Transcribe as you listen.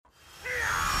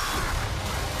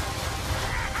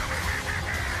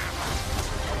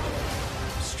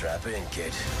Strap in,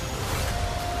 kid.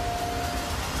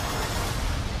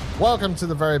 Welcome to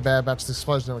the Very Bad Batch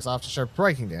Explosion Network's after show,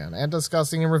 breaking down and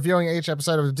discussing and reviewing each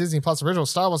episode of the Disney Plus original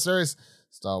Star Wars series,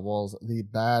 Star Wars: The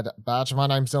Bad Batch. My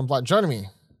name's Dylan Black. Joining me,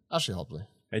 Ashley Hobley.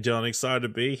 Hey Dylan, excited to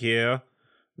be here.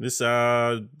 This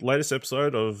latest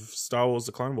episode of Star Wars: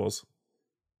 The Clone Wars.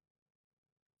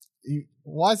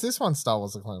 Why is this one Star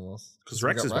Wars: The Clone Wars? Because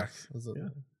Rex is back.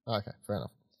 Yeah. Okay, fair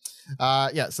enough.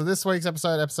 So this week's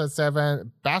episode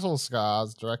 7, Battle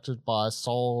Scars, directed by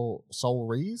Sol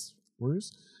Ruse,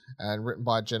 and written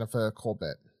by Jennifer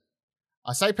Corbett.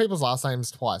 I say people's last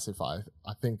names twice if I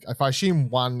assume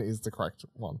one is the correct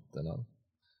one, then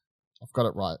I've got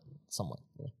it right somewhere.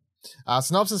 Yeah.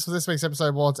 Synopsis for this week's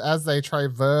episode was: as they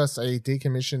traverse a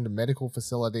decommissioned medical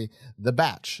facility, the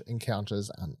Batch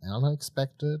encounters an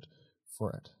unexpected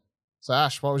threat. So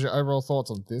Ash, what was your overall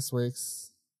thoughts on this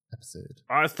week's episode?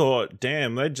 I thought,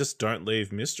 damn, they just don't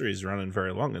leave mysteries running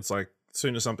very long. It's like, as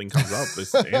soon as something comes up,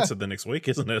 it's answered the next week,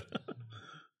 isn't it?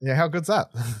 Yeah, how good's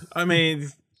that? I mean,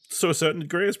 to a certain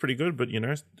degree, it's pretty good, but, you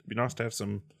know, it'd be nice to have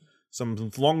some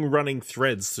long-running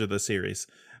threads through the series.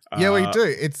 Yeah, we do.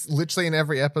 It's literally in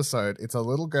every episode. It's a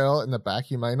little girl in the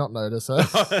back. You may not notice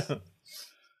her.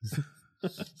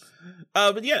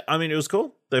 But yeah, I mean, it was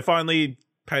cool. They finally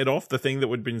paid off the thing that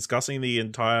we'd been discussing the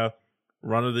entire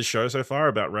run of the show so far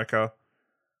about Wrecker,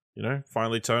 you know,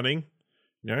 finally turning,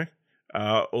 you know.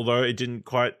 Although it didn't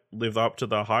quite live up to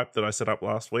the hype that I set up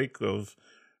last week of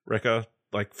Wrecker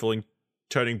like fully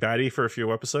turning baddie for a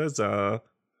few episodes. You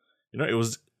know, it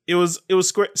was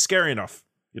scary enough,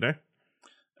 you know.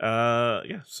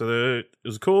 So it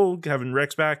was cool having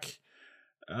Rex back.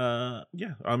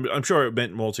 Yeah, I'm sure it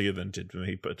meant more to you than it did to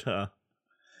me, but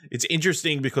it's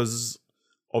interesting because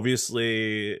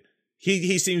obviously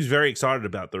he seems very excited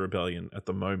about the rebellion at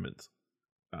the moment.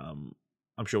 I'm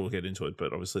sure we'll get into it,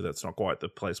 but obviously that's not quite the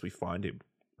place we find him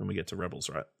when we get to Rebels,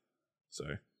 right? So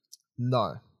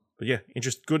no, but yeah,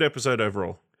 good episode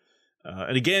overall.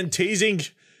 And again, teasing.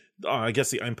 I guess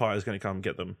the Empire is going to come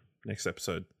get them next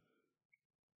episode.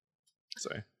 So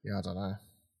yeah, I don't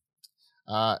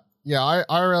know. Yeah,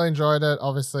 I really enjoyed it.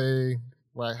 Obviously,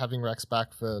 having Rex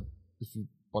back for, if you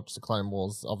watch the Clone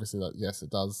Wars, obviously that, yes,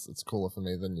 it does. It's cooler for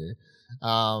me than you.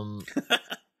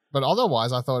 But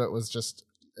otherwise, I thought it was just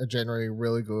a generally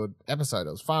really good episode.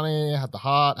 It was funny, had the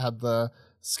heart, had the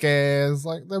scares.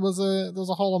 Like there was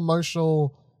a whole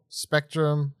emotional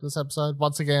spectrum this episode.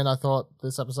 Once again, I thought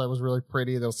this episode was really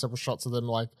pretty. There were several shots of them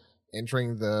like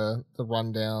entering the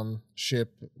rundown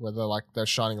ship where they're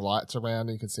shining lights around,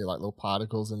 and you can see like little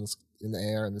particles in the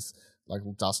air and this like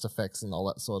little dust effects and all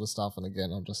that sort of stuff. And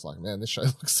again, I'm just like, man, this show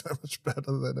looks so much better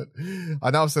than it.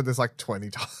 I know I've said this like 20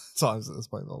 times at this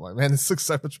point, but I'm like, man, this looks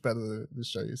so much better than this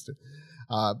show used to.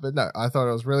 But no, I thought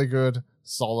it was really good,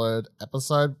 solid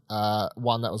episode.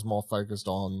 One that was more focused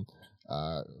on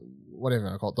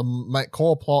whatever I call it, the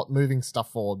core plot, moving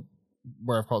stuff forward.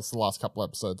 Where of course the last couple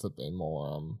episodes have been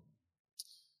more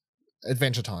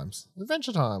Adventure time. Let's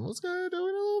go do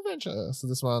an adventure. So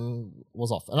this one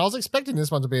was off. And I was expecting this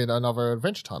one to be another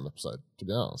Adventure Time episode, to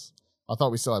be honest. I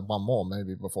thought we still had one more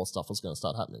maybe before stuff was going to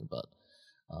start happening. But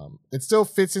it still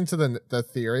fits into the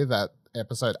theory that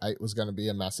episode 8 was going to be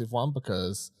a massive one,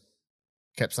 because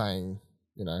kept saying,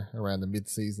 you know, around the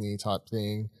mid-season-y type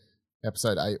thing.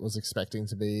 Episode 8 was expecting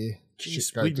to be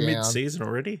mid-season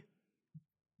already?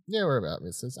 Yeah, we're about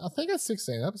mid-season. I think it's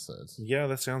 16 episodes. Yeah,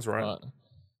 that sounds right.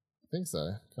 I think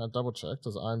so. Can I double check?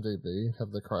 Does IMDb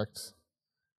have the correct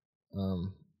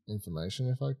information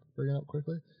if I bring it up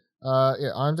quickly?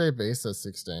 Yeah, IMDb says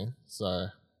 16. So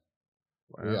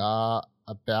we are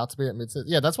about to be at mid-season.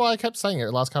 Yeah, that's why I kept saying it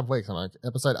the last couple of weeks. I'm like,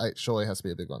 episode 8 surely has to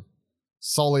be a big one.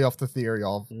 Solely off the theory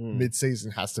of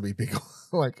mid-season has to be big.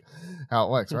 Like how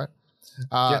it works, right?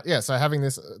 Yeah, so having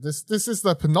this is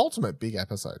the penultimate big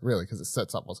episode, really, because it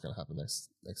sets up what's going to happen next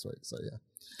week. So yeah,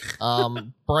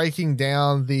 breaking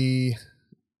down the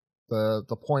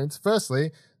points.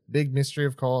 Firstly, big mystery,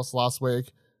 of course. Last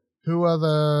week, who are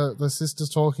the sisters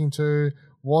talking to?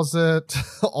 Was it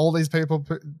all these people?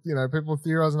 You know, people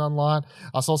theorizing online.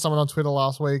 I saw someone on Twitter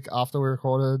last week after we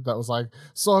recorded that was like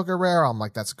Saw Gerrera. I'm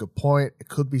like, that's a good point. It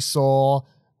could be Saw.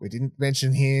 We didn't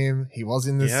mention him. He was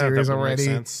in this series already.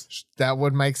 That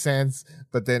would make sense.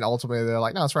 But then ultimately they're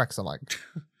like, no, it's Rex. I'm like,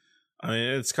 I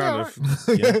mean, it's kind of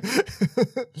yeah.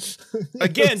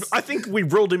 Again, I think we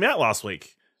ruled him out last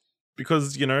week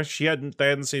because, you know, they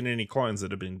hadn't seen any clones that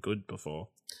had been good before.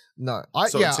 No,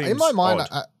 in my mind,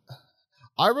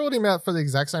 I ruled him out for the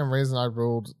exact same reason I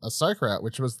ruled Ahsoka out,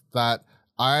 which was that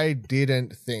I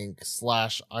didn't think / I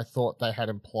thought they had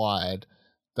implied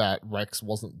that Rex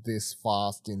wasn't this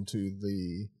fast into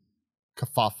the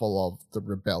kerfuffle of the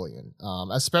rebellion,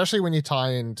 especially when you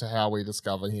tie into how we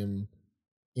discover him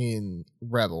in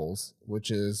Rebels,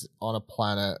 which is on a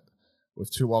planet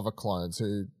with two other clones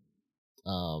who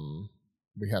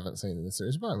we haven't seen in the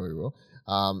series, but we will,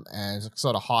 and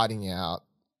sort of hiding out,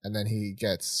 and then he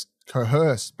gets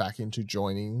coerced back into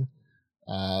joining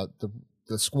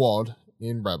the squad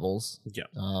in Rebels,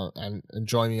 and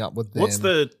joining up with them. What's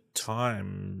the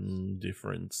time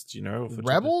difference? Do you know?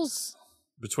 Rebels?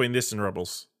 Between this and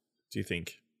Rebels, do you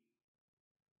think?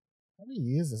 How many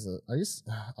years is it?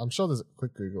 I'm sure there's a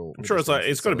quick Google. I'm sure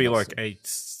it's got to be like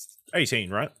 18,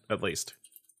 right? At least.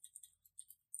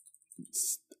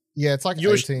 Yeah, it's like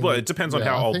 18. Well, it depends on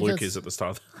how old Luke is at the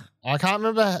start. I can't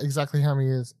remember exactly how many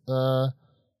years.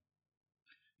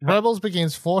 Rebels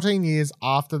begins 14 years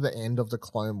after the end of the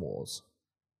Clone Wars.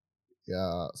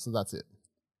 Yeah, so that's it.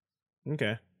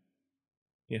 Okay.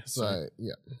 Yeah. So,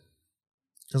 yeah.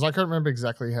 Because I couldn't remember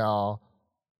exactly how...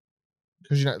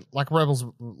 Because, you know, like Rebels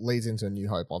leads into A New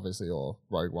Hope, obviously, or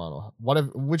Rogue One, or whatever,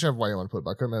 whichever way you want to put it.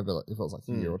 But I couldn't remember if it was like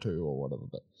a year or two or whatever.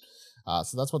 But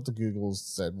so that's what the Googles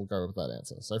said. We'll go with that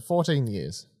answer. So 14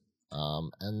 years.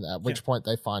 And at which point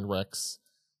they find Rex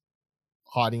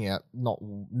hiding out,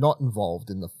 not involved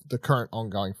in the current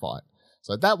ongoing fight.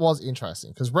 So that was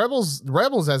interesting. Because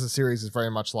Rebels as a series is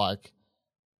very much like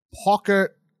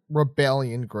pocket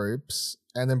rebellion groups.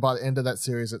 And then by the end of that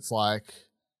series, it's like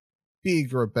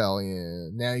big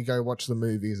rebellion. Now you go watch the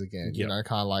movies again, you know,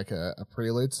 kind of like a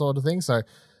prelude sort of thing. So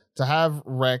to have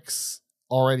Rex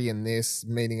already in this,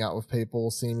 meeting up with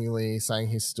people, seemingly saying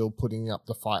he's still putting up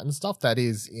the fight and stuff, that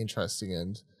is interesting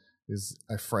and is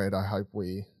a thread I hope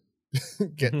we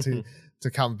get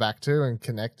to come back to and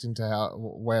connect into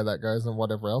where that goes and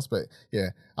whatever else. But yeah,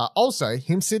 also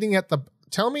him sitting at the...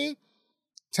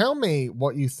 Tell me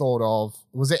what you thought of.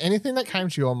 Was there anything that came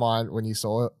to your mind when you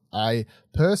saw a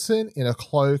person in a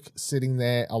cloak sitting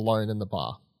there alone in the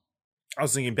bar? I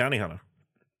was thinking bounty hunter.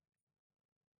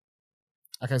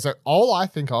 Okay, so all I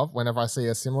think of whenever I see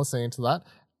a similar scene to that,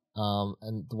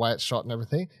 and the way it's shot and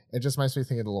everything, it just makes me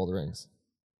think of the Lord of the Rings.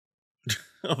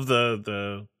 Of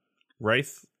the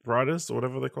Wraith Riders or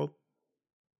whatever they're called?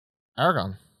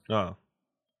 Aragorn. Oh.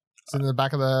 It's in the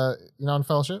back of the, in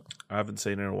Fellowship? I haven't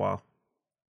seen it in a while.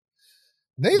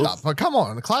 Neither, but come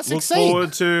on, classic scene.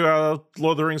 Look forward to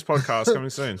Lord of the Rings podcast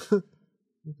coming soon.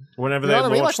 Whenever they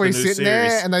launch the new series.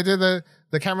 There and they do the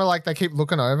camera, like they keep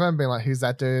looking over and being like, who's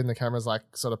that dude? And the camera's like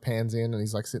sort of pans in and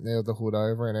he's like sitting there with the hood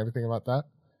over and everything like that.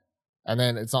 And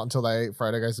then it's not until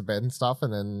Frodo goes to bed and stuff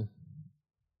and then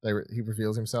he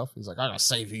reveals himself. He's like, I gotta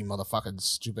save you, motherfucking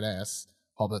stupid ass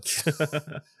hobbits.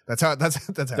 that's how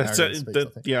Aragorn speaks, I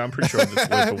think. Yeah, I'm pretty sure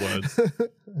that's word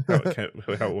for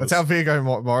word how it was. That's how Viggo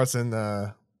Morrison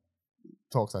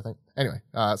talks, I think. Anyway,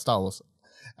 Star Wars.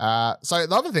 So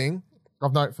the other thing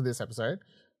of note for this episode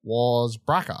was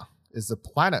Bracca is the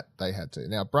planet they had to.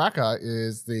 Now, Bracca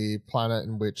is the planet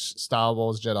in which Star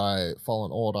Wars Jedi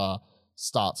Fallen Order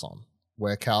starts on,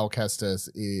 where Cal Kestis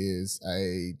is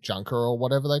a junker or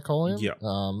whatever they call him. Yeah.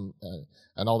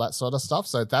 And all that sort of stuff.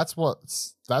 So that's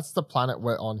the planet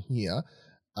we're on here.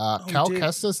 Cal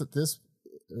Kestis at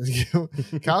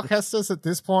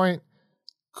this point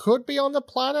could be on the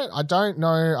planet. I don't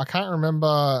know. I can't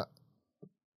remember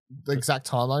the exact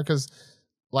timeline because,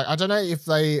 like, I don't know if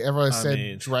they ever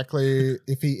said directly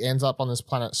if he ends up on this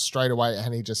planet straight away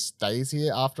and he just stays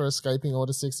here after escaping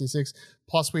Order 66.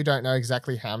 Plus, we don't know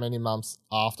exactly how many months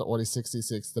after Order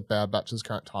 66 the Bad Batch's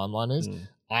current timeline is.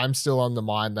 I'm still on the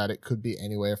mind that it could be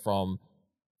anywhere from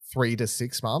 3 to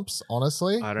 6 months,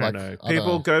 honestly. I don't know.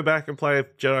 People go back and play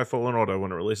Jedi Fallen Order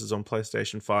when it releases on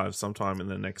PlayStation 5 sometime in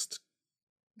the next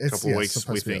couple weeks,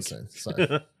 we think. So,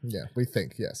 yeah, we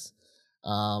think, yes.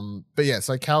 But yeah,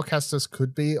 so Cal Kestis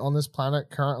could be on this planet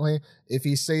currently. If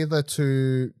you see the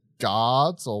two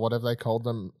guards or whatever they called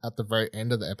them at the very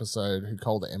end of the episode who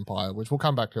called the Empire, which we'll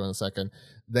come back to in a second,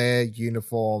 their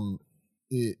uniform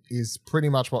is pretty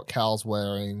much what Cal's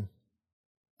wearing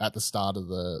at the start of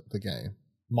the game,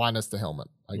 minus the helmet,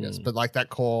 I guess. But like that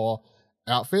core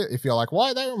outfit, if you're like,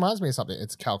 why, that reminds me of something,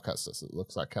 it's Cal Kestis. It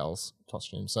looks like Cal's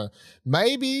costume. So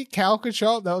maybe Cal could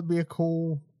show up. That would be a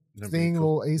cool thing,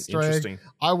 little Easter egg.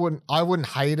 I wouldn't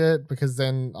hate it because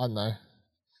then, I don't know,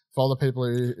 for all the people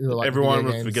who like everyone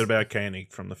would forget about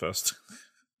Koenig from the first.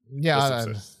 Yeah, I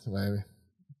don't know, maybe.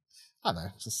 I don't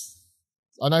know, just...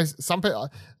 I know some people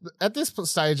at this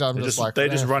stage. I'm just like they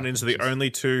just run into the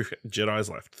only two Jedis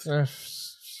left.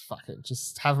 Fuck it,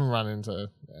 just have them run into.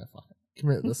 Yeah, fuck it.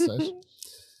 Commit at this stage.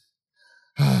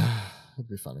 It'd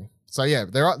be funny. So yeah,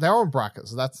 they're on Bracca.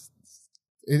 So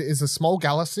it is a small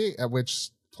galaxy at which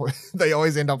they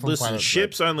always end up on. Listen,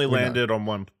 ships only landed on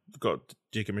one got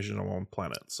decommissioned on one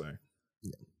planet. So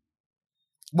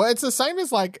Well, it's the same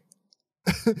as like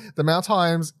the amount of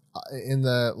times in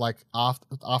the like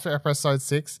after episode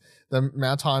 6, the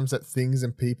amount of times that things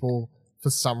and people for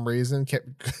some reason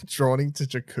kept drawing to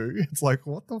Jakku. It's like,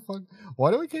 what the fuck?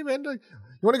 Why do we keep ending?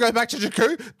 You want to go back to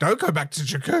Jakku? Don't go back to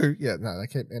Jakku. Yeah, no, they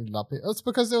keep ending up here. It's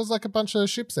because there was like a bunch of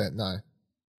ships there. No,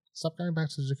 stop going back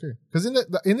to Jakku. Because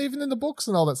even in the books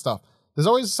and all that stuff, there's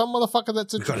always some motherfucker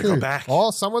that's at Jakku. Gotta go back.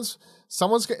 Oh, someone's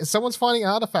finding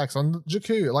artifacts on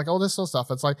Jakku, like all this sort of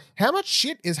stuff. It's like, how much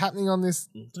shit is happening on this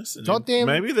listen, goddamn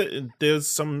maybe there's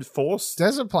some force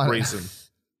desert planet reason.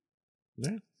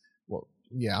 Yeah, Well,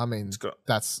 yeah, I mean, it's got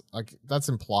that's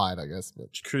implied, I guess.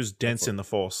 But Jakku's dense in the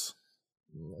force.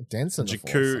 dense in the Force, I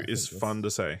Jakku think is that's- fun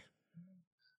to say.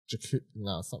 Jakku,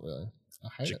 no, it's not really.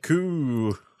 I hate it.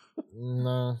 Jakku.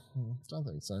 No, don't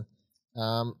think so.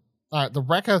 All right, the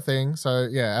Wrecker thing. So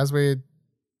yeah, as we'd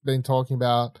been talking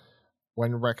about,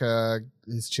 when Wrecker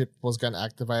his chip was going to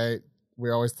activate, we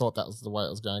always thought that was the way it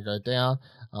was going to go down.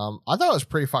 I thought it was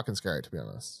pretty fucking scary, to be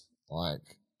honest.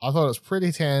 Like, I thought it was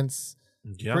pretty tense,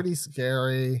 Yeah. pretty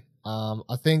scary.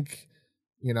 I think,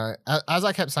 you know, as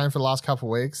I kept saying for the last couple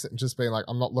of weeks, just being like,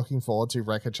 I'm not looking forward to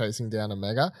Wrecker chasing down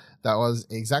Omega. That was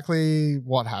exactly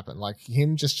what happened. Like,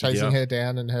 him just chasing her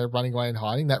down and her running away and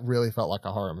hiding. That really felt like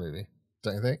a horror movie.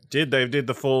 Don't you think? They did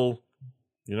the full,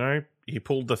 you know, he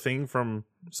pulled the thing from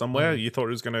somewhere. You thought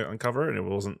he was going to uncover it, and it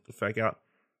wasn't a fake out.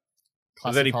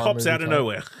 And then he Classic horror pops movie out of trope.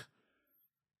 nowhere.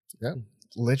 Yeah,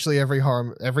 literally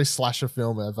every slasher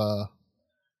film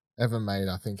ever made,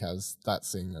 I think, has that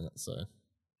scene in it. So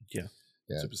Yeah.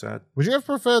 Yeah. Super sad. would you have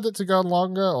preferred it to go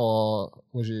longer, or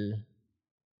would you?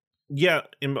 Yeah,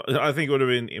 I think it would have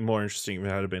been more interesting if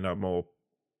it had been a more,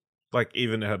 like,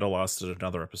 even it had lasted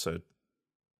another episode.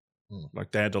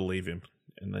 Like, they had to leave him,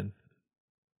 and then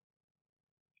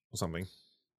or something.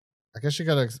 I guess you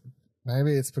gotta.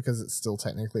 Maybe it's because it's still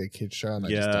technically a kid's show, and they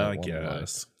just Yeah, don't I want to, like,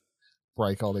 guess.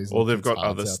 break all these. Or little they've kids' got hearts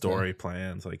other out there. story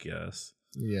plans, I guess.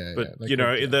 Yeah, But they you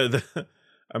know, could, yeah. the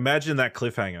imagine that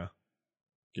cliffhanger.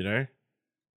 You know,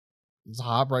 It's a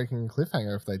heartbreaking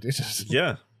cliffhanger if they did it.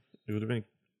 yeah, it would have been.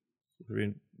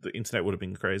 The internet would have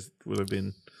been crazy. Would have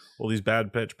been all these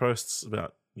bad patch posts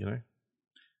about, you know,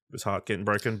 his heart getting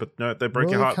broken. But no, they break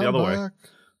Will your he heart the come other way back?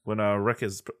 when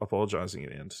Wrecker's apologizing at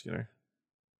the end. You know,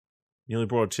 nearly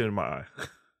brought a tear in my eye.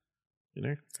 You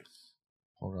know,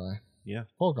 Poor guy. Yeah.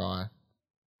 Poor guy.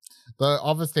 The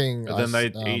other thing. and then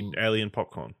they eat alien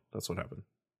popcorn. That's what happened.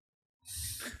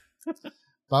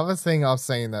 The other thing I've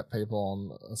seen that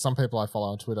some people I follow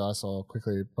on Twitter, I saw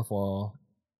quickly before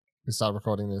we started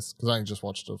recording this, because I only just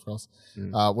watched it, of course,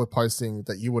 were posting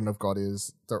that you wouldn't have got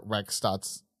is that Rex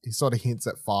he sort of hints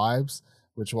at Fibes,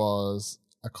 which was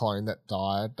a clone that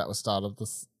died that was start of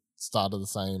the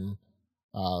same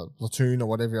platoon or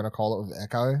whatever you want to call it with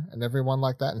Echo and everyone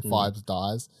like that, and Fibes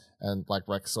dies, and like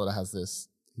Rex sort of has this,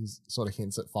 he sort of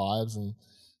hints at Fibes and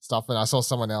stuff. And I saw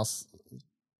someone else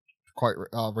quite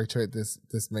retweet this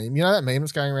meme. You know that meme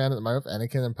that's going around at the moment of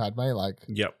Anakin and Padme, like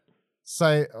Yep.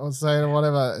 say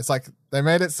whatever. It's like they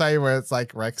made it say where it's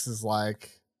like Rex is like,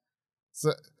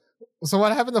 so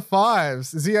what happened to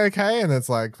Fibes? Is he okay? And it's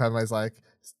like Padme's like,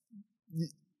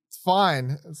 it's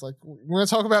fine. It's like, we're gonna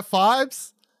talk about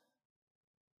Fibes.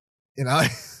 You know,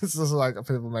 it's just like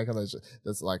people making those.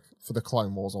 That's like for the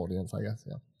Clone Wars audience, I guess.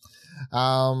 Yeah.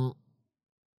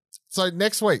 So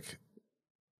next week.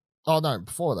 Oh no!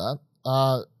 Before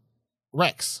that,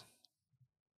 Rex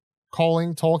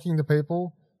talking to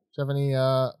people. Do you have any?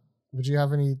 Would you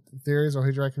have any theories, or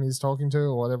who do you reckon he's talking to,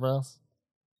 or whatever else?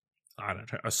 I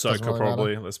don't know. Doesn't Ahsoka really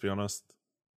probably. Let's be honest.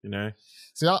 You know,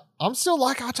 See, I'm still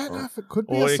like, I don't know if it could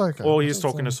be or Ahsoka. or I he's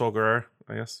don't talking to know. Saw Gerrera,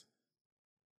 I guess.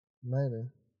 Maybe.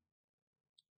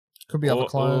 Could be other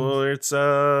clones. Or it's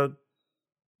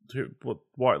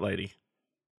white lady,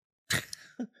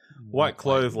 white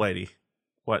clothes lady.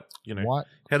 What, you know, White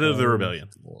head of the clothes rebellion.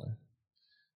 boy.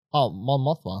 Oh, Mon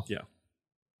Mothma. Yeah.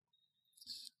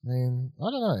 I mean, I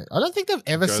don't know. I don't think they've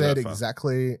ever Go said that far.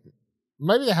 exactly.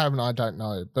 Maybe they haven't. I don't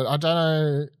know, but I don't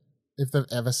know if they've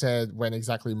ever said when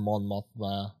exactly Mon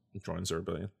Mothma Joins the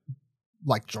rebellion.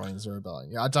 like joins the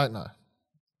rebellion. Yeah, I don't know.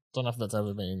 Don't know if that's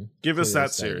ever been. Give us clearly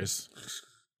that stated. series.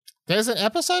 There's an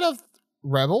episode of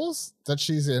Rebels that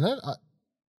she's in it,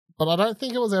 but I don't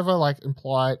think it was ever like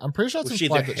implied. I'm pretty sure it's Was she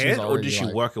the implied that she's head, or already, did she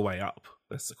like- work her way up?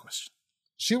 That's the question.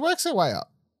 She works her way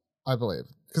up, I believe,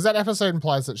 because that episode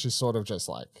implies that she's sort of just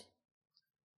like.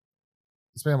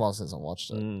 It's been a while since I watched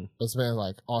it. But it's been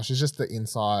like, oh, she's just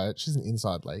she's an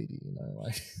inside lady, you know,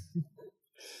 like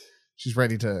she's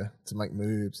ready to make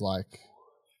moves like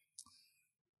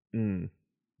no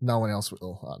one else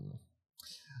will. I don't know.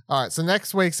 All right, so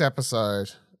next week's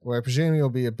episode, we're presuming it'll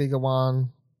be a bigger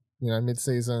one,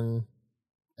 mid-season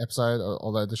episode,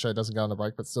 although the show doesn't go on a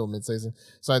break, but still mid-season.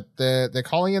 So they're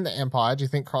calling in the Empire. Do you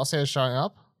think Crosshair's showing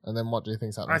up? And then what do you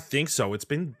think's happening? I think so. It's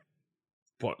been,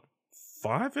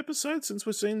 5 episodes since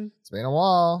we've seen... It's been a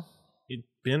while. It's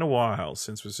been a while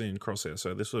since we've seen Crosshair,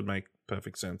 so this would make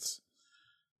perfect sense.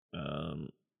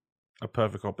 A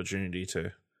perfect opportunity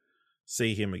to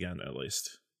see him again, at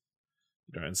least.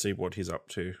 And see what he's up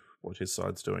to, what his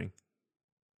side's doing.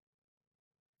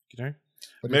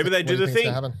 Maybe they do the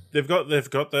thing. They've got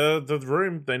the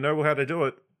room. They know how to do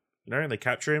it. They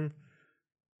capture him,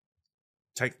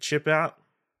 take the chip out.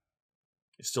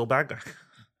 He's still bad guy.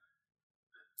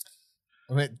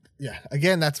 I mean, yeah.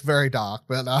 Again, that's very dark,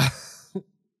 but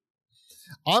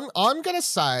I'm gonna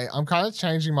say I'm kind of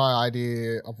changing my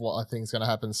idea of what I think is gonna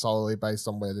happen solely based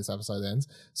on where this episode ends.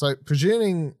 So,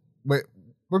 presuming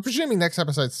we're presuming next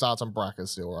episode starts on Braca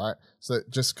still, right? So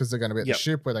just because they're going to be at the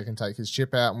ship where they can take his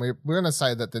chip out, and we're going to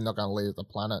say that they're not going to leave the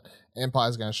planet.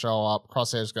 Empire's going to show up.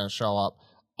 Crosshair's going to show up.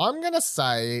 I'm going to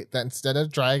say that instead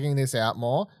of dragging this out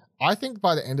more, I think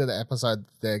by the end of the episode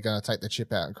they're going to take the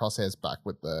chip out and Crosshair's back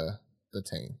with the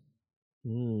team.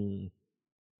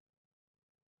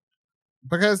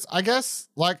 Because I guess,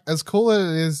 as cool as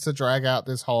it is to drag out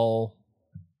this whole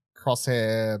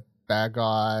Crosshair bad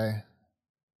guy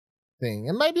thing,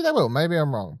 and maybe they will, maybe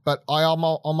I'm wrong, but I'm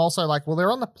also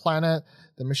they're on the planet,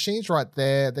 the machine's right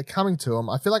there, they're coming to them.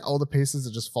 I feel like all the pieces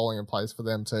are just falling in place for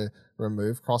them to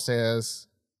remove Crosshair's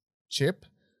chip.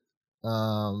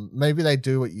 Maybe they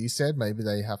do what you said, maybe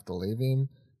they have to leave him,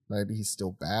 maybe he's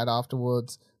still bad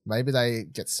afterwards, maybe they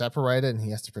get separated and he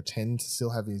has to pretend to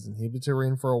still have his inhibitor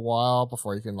in for a while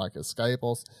before he can escape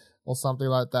or something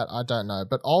like that. I don't know,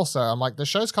 but also I'm the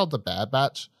show's called The Bad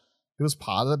Batch. He was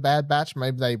part of the Bad Batch.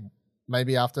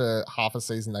 Maybe after half a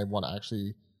season, they want to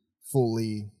actually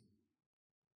fully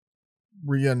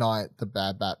reunite the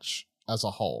Bad Batch as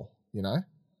a whole,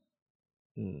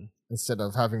 Instead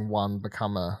of having one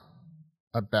become a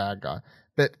bad guy.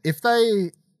 But if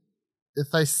they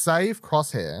save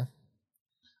Crosshair,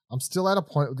 I'm still at a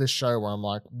point with this show where I'm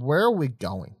where are we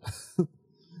going?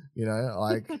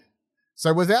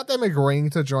 So without them agreeing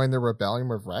to join the rebellion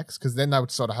with Rex, because then they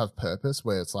would sort of have purpose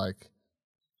where it's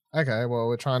okay, well,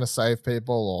 we're trying to save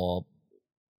people,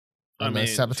 or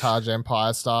sabotage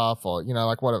Empire stuff, or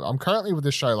whatever. I'm currently with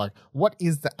this show. What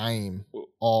is the aim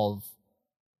of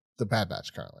the Bad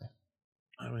Batch currently?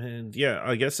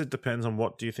 I guess it depends on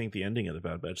what do you think the ending of the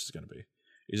Bad Batch is going to be.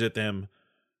 Is it them?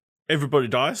 Everybody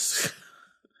dies,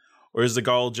 or is the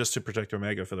goal just to protect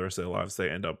Omega for the rest of their lives? They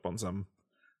end up on some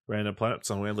random planet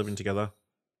somewhere living together.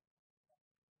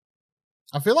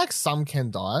 I feel like some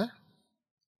can die.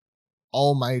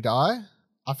 All may die.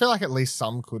 I feel like at least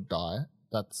some could die.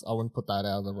 I wouldn't put that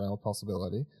out of the realm of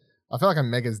possibility. I feel like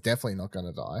Omega's definitely not going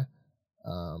to die.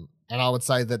 And I would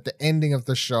say that the ending of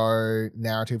the show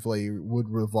narratively would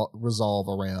resolve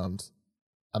around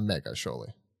Omega, surely.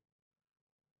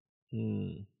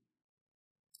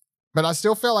 But I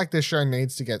still feel like this show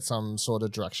needs to get some sort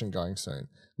of direction going soon.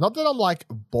 Not that I'm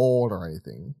bored or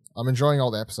anything. I'm enjoying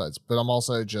all the episodes, but I'm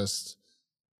also just...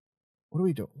 What are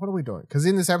we doing? What are we doing? Because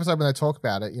in this episode, when they talk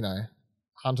about it,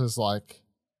 Hunter's I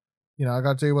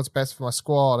got to do what's best for my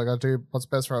squad. I got to do what's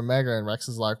best for Omega. And Rex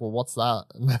is well, what's that?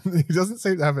 And then he doesn't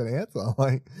seem to have an answer.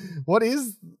 What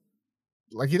is...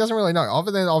 he doesn't really know.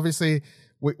 Other than, obviously,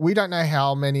 we don't know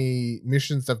how many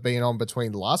missions they've been on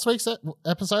between last week's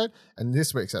episode and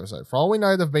this week's episode. For all we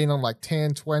know, they've been on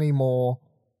 10, 20 more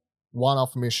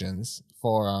one-off missions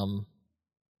for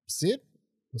Sid?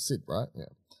 Sid, right? Yeah.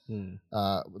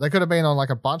 They could have been on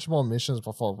a bunch more missions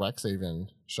before Rex even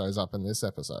shows up in this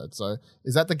episode. So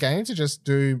is that the game, to just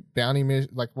do bounty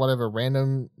whatever,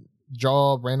 random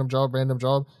job?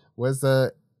 Where's I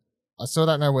still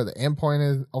don't know where the end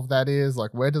point of that is.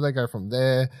 Where do they go from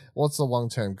there? What's the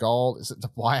long-term goal? Is it to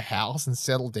buy a house and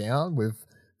settle down with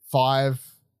 5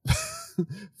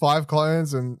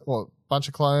 clones and bunch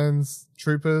of clones,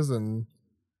 troopers, and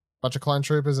bunch of clone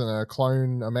troopers and a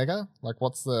clone Omega?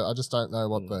 What's I just don't know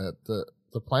what the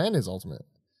plan is ultimately.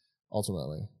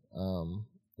 No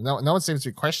one seems to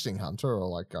be questioning Hunter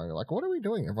or going what are we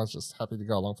doing? Everyone's just happy to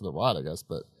go along for the ride, I guess.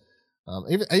 But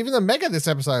even Omega this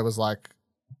episode was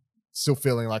still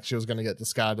feeling like she was going to get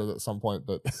discarded at some point,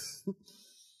 but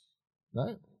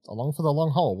no, along for the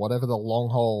long haul, whatever the long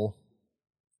haul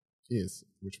is,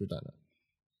 which we don't know.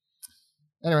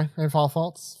 Anyway, any final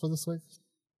thoughts for this week?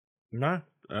 No.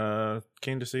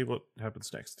 Keen to see what happens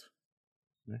next.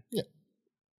 Yeah.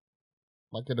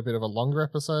 Might get a bit of a longer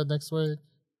episode next week.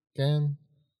 Again,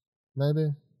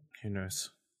 maybe. Who knows?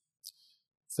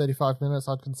 35 minutes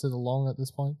I'd consider long at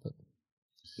this point. But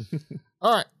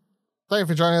all right. Thank you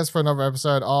for joining us for another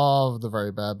episode of The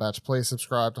Very Bad Batch. Please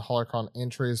subscribe to Holocron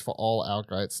Entries for all our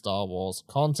great Star Wars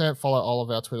content. Follow all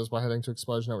of our Twitters by heading to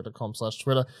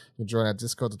explosionnetwork.com/Twitter. You can join our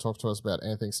Discord to talk to us about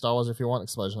anything Star Wars if you want,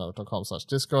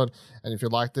 explosionnetwork.com/Discord. And if you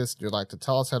like this, you'd like to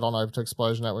tell us, head on over to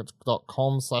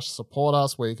explosionnetwork.com/support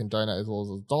us, where you can donate as little as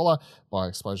 $1, buy an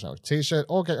Explosion Network t-shirt,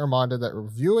 or get reminded that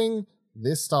reviewing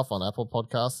this stuff on Apple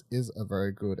Podcasts is a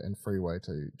very good and free way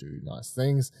to do nice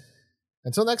things.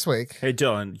 Until next week. Hey,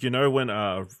 Dylan, you know when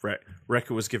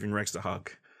Wrecker was giving Rex a hug?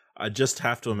 I just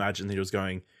have to imagine that he was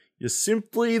going, "You're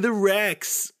simply the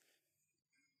Rex.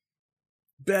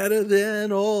 Better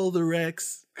than all the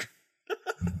Rex."